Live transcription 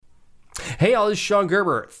Hey, all, this is Sean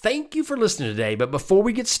Gerber. Thank you for listening today, but before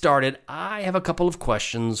we get started, I have a couple of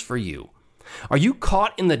questions for you. Are you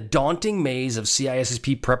caught in the daunting maze of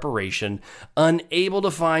CISSP preparation, unable to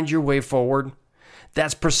find your way forward?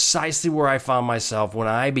 That's precisely where I found myself when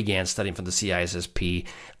I began studying for the CISSP.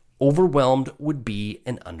 Overwhelmed would be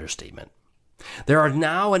an understatement. There are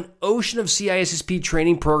now an ocean of CISSP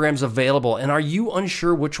training programs available, and are you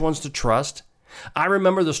unsure which ones to trust? I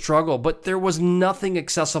remember the struggle, but there was nothing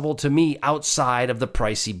accessible to me outside of the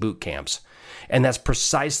pricey boot camps. And that's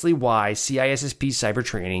precisely why CISSP cyber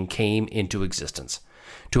training came into existence,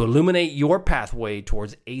 to illuminate your pathway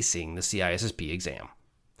towards acing the CISSP exam.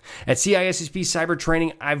 At CISSP Cyber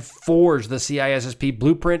Training, I've forged the CISSP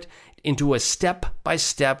blueprint into a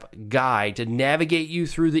step-by-step guide to navigate you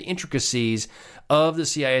through the intricacies of the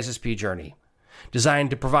CISSP journey, designed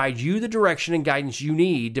to provide you the direction and guidance you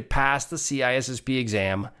need to pass the CISSP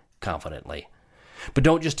exam confidently. But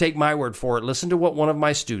don't just take my word for it. Listen to what one of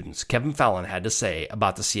my students, Kevin Fallon, had to say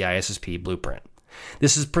about the CISSP blueprint.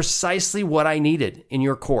 This is precisely what I needed in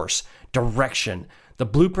your course: direction. The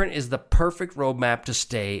blueprint is the perfect roadmap to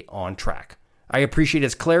stay on track. I appreciate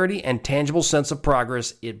its clarity and tangible sense of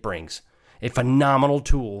progress it brings. A phenomenal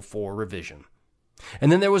tool for revision.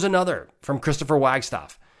 And then there was another from Christopher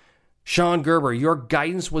Wagstaff. Sean Gerber, your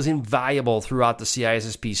guidance was invaluable throughout the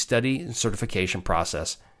CISSP study and certification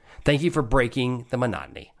process. Thank you for breaking the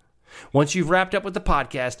monotony. Once you've wrapped up with the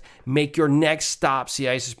podcast, make your next stop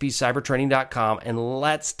CISSPcybertraining.com, and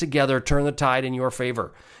let's together turn the tide in your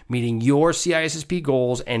favor, meeting your CISSP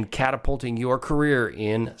goals and catapulting your career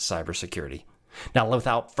in cybersecurity. Now,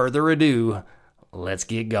 without further ado, let's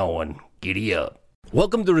get going. Giddy up.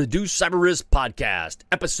 Welcome to the Reduce Cyber Risk Podcast,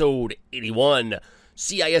 episode 81,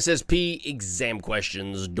 CISSP Exam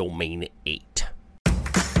Questions, Domain 8.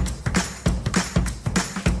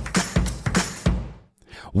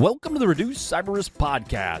 Welcome to the Reduce Cyber Risk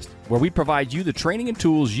Podcast, where we provide you the training and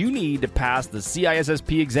tools you need to pass the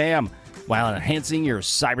CISSP exam while enhancing your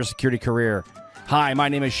cybersecurity career. Hi, my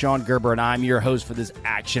name is Sean Gerber, and I'm your host for this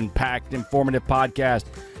action-packed, informative podcast.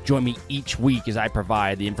 Join me each week as I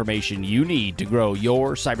provide the information you need to grow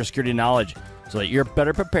your cybersecurity knowledge so that you're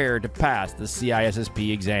better prepared to pass the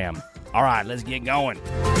CISSP exam. All right, let's get going.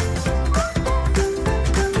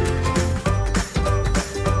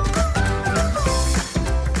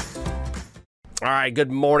 All right, good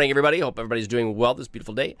morning, everybody. Hope everybody's doing well this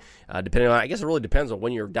beautiful day. Depending on, I guess it really depends on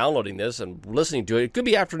when you're downloading this and listening to it. It could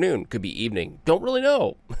be afternoon, could be evening. Don't really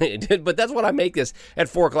know. But that's when I make this at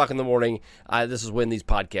 4 o'clock in the morning. This is when these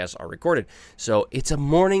podcasts are recorded. So it's a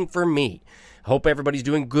morning for me. Hope everybody's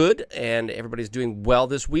doing good and everybody's doing well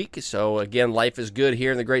this week. So again, life is good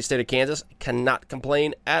here in the great state of Kansas. Cannot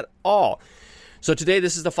complain at all. So today,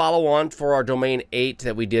 this is the follow-on for our Domain 8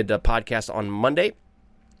 that we did a podcast on Monday.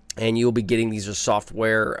 And you'll be getting these are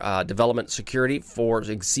software development security for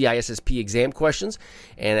CISSP exam questions.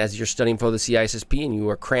 And as you're studying for the CISSP and you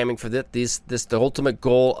are cramming for this, the ultimate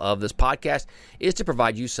goal of this podcast is to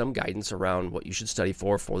provide you some guidance around what you should study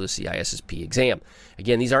for the CISSP exam.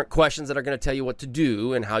 Again, these aren't questions that are going to tell you what to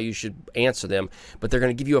do and how you should answer them, but they're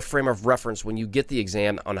going to give you a frame of reference when you get the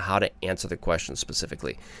exam on how to answer the questions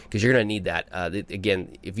specifically, because you're going to need that. Again,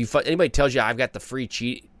 if anybody tells you I've got the free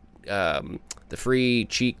cheat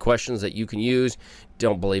questions that you can use,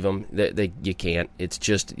 don't believe them. You can't. It's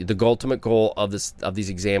just the ultimate goal of these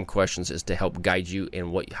exam questions is to help guide you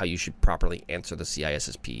in how you should properly answer the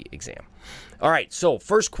CISSP exam. All right, so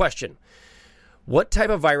first question. What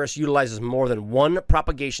type of virus utilizes more than one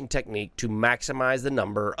propagation technique to maximize the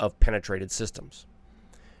number of penetrated systems?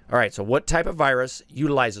 All right, so what type of virus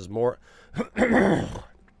utilizes more...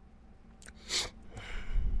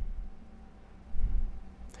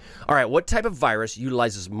 All right, what type of virus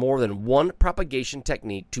utilizes more than one propagation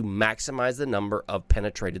technique to maximize the number of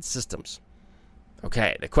penetrated systems?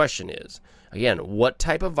 Okay, the question is, again, what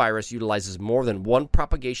type of virus utilizes more than one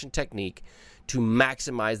propagation technique to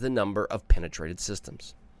maximize the number of penetrated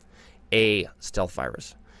systems? A, stealth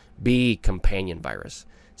virus. B, companion virus.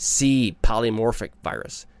 C, polymorphic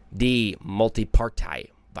virus. D,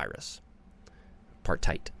 multipartite virus.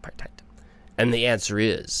 Partite. And the answer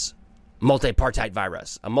is... multipartite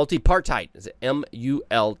virus. A multipartite is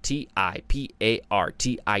multipartite.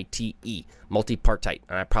 Multipartite.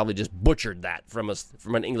 And I probably just butchered that from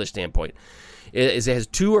an English standpoint. It has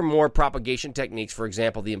two or more propagation techniques, for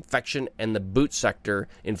example, the infection and the boot sector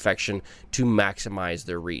infection, to maximize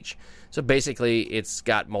their reach. So basically, it's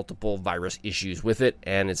got multiple virus issues with it,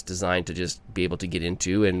 and it's designed to just be able to get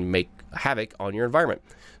into and make havoc on your environment.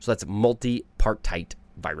 So that's multipartite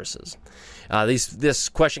viruses. This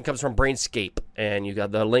question comes from Brainscape, and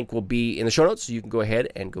the link will be in the show notes, so you can go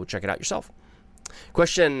ahead and go check it out yourself.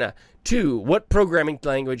 Question 2. What programming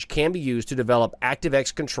language can be used to develop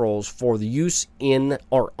ActiveX controls for the use in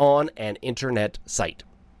or on an internet site?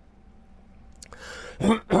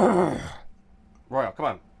 Royal, come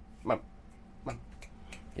on.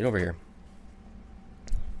 Get over here.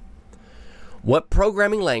 What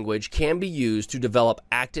programming language can be used to develop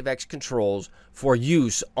ActiveX controls for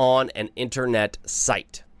use on an internet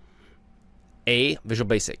site? A, Visual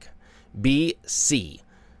Basic. B, C.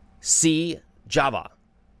 C, Java.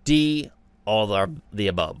 D, all of the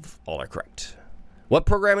above. All are correct. What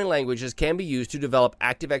programming languages can be used to develop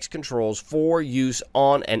ActiveX controls for use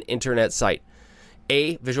on an internet site?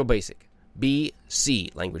 A, Visual Basic. B,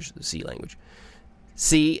 C language.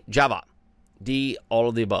 C, Java. D, all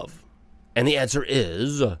of the above. And the answer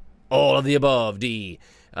is all of the above, D.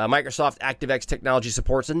 Microsoft ActiveX technology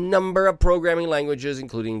supports a number of programming languages,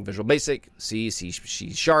 including Visual Basic, C, C#,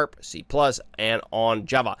 C++, and on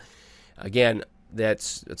Java. Again,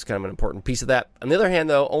 that's kind of an important piece of that. On the other hand,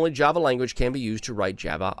 though, only Java language can be used to write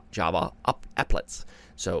Java applets.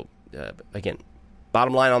 So, again,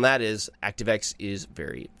 bottom line on that is ActiveX is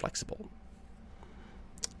very flexible.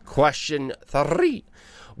 Question 3.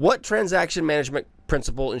 What transaction management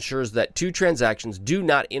principle ensures that two transactions do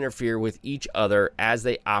not interfere with each other as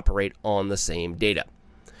they operate on the same data?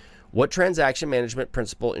 What transaction management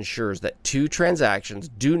principle ensures that two transactions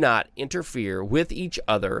do not interfere with each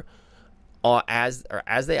other as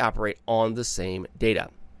they operate on the same data?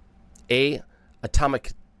 A,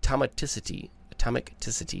 atomicity.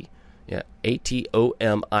 Yeah,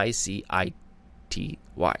 atomicity.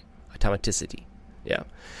 Atomicity. Yeah.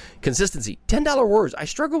 Consistency. $10 words. I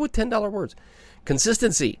struggle with $10 words.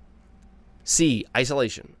 Consistency. C,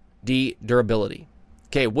 isolation. D, durability.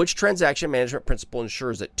 Okay, which transaction management principle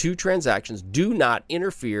ensures that two transactions do not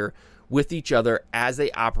interfere with each other as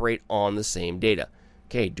they operate on the same data?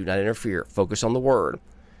 Okay, do not interfere. Focus on the word.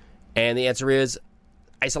 And the answer is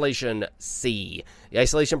isolation, C. The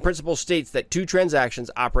isolation principle states that two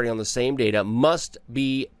transactions operating on the same data must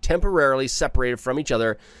be temporarily separated from each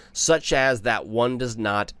other, such as that one does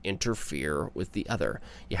not interfere with the other.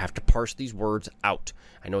 You have to parse these words out.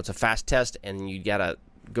 I know it's a fast test, and you got to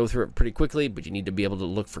go through it pretty quickly, but you need to be able to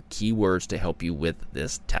look for keywords to help you with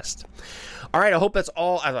this test. All right, I hope that's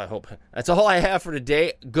all. That's all I have for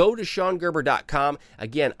today. Go to SeanGerber.com.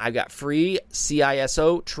 Again, I've got free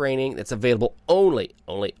CISO training that's available only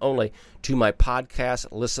to my podcast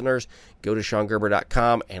listeners. Go to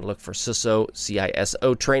SeanGerber.com and look for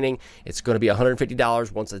CISO training. It's going to be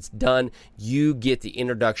 $150. Once it's done, you get the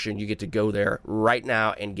introduction. You get to go there right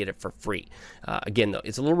now and get it for free. Again, though,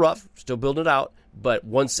 it's a little rough. Still building it out. But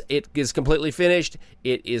once it is completely finished,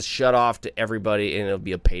 it is shut off to everybody, and it'll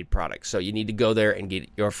be a paid product. So you need to go there and get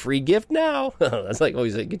your free gift now. That's like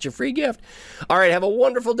always say, get your free gift. All right, have a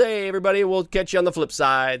wonderful day, everybody. We'll catch you on the flip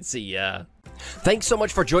side. See ya. Thanks so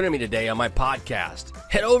much for joining me today on my podcast.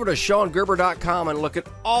 Head over to SeanGerber.com and look at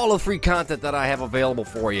all the free content that I have available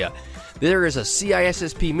for you. There is a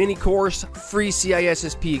CISSP mini course, free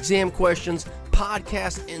CISSP exam questions,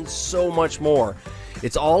 podcast, and so much more.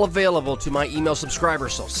 It's all available to my email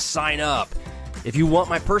subscribers, so sign up. If you want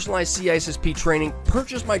my personalized CISSP training,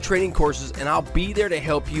 purchase my training courses, and I'll be there to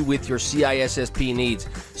help you with your CISSP needs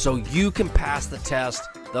so you can pass the test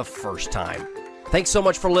the first time. Thanks so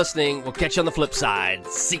much for listening. We'll catch you on the flip side.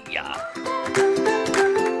 See ya.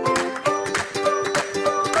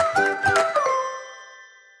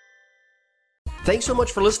 Thanks so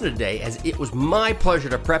much for listening today, as it was my pleasure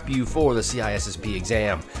to prep you for the CISSP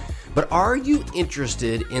exam. But are you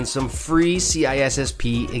interested in some free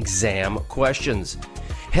CISSP exam questions?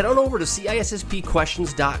 Head on over to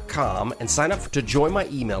CISSPquestions.com and sign up to join my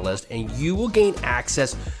email list, and you will gain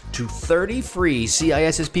access to 30 free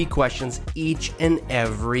CISSP questions each and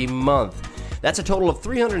every month. That's a total of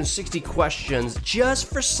 360 questions just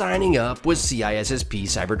for signing up with CISSP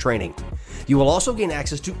Cyber Training. You will also gain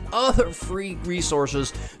access to other free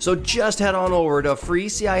resources, so just head on over to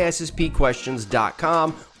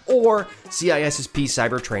freeCISSPquestions.com or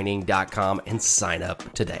CISSPcybertraining.com and sign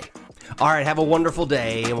up today. All right, have a wonderful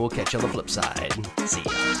day, and we'll catch you on the flip side. See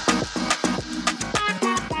ya.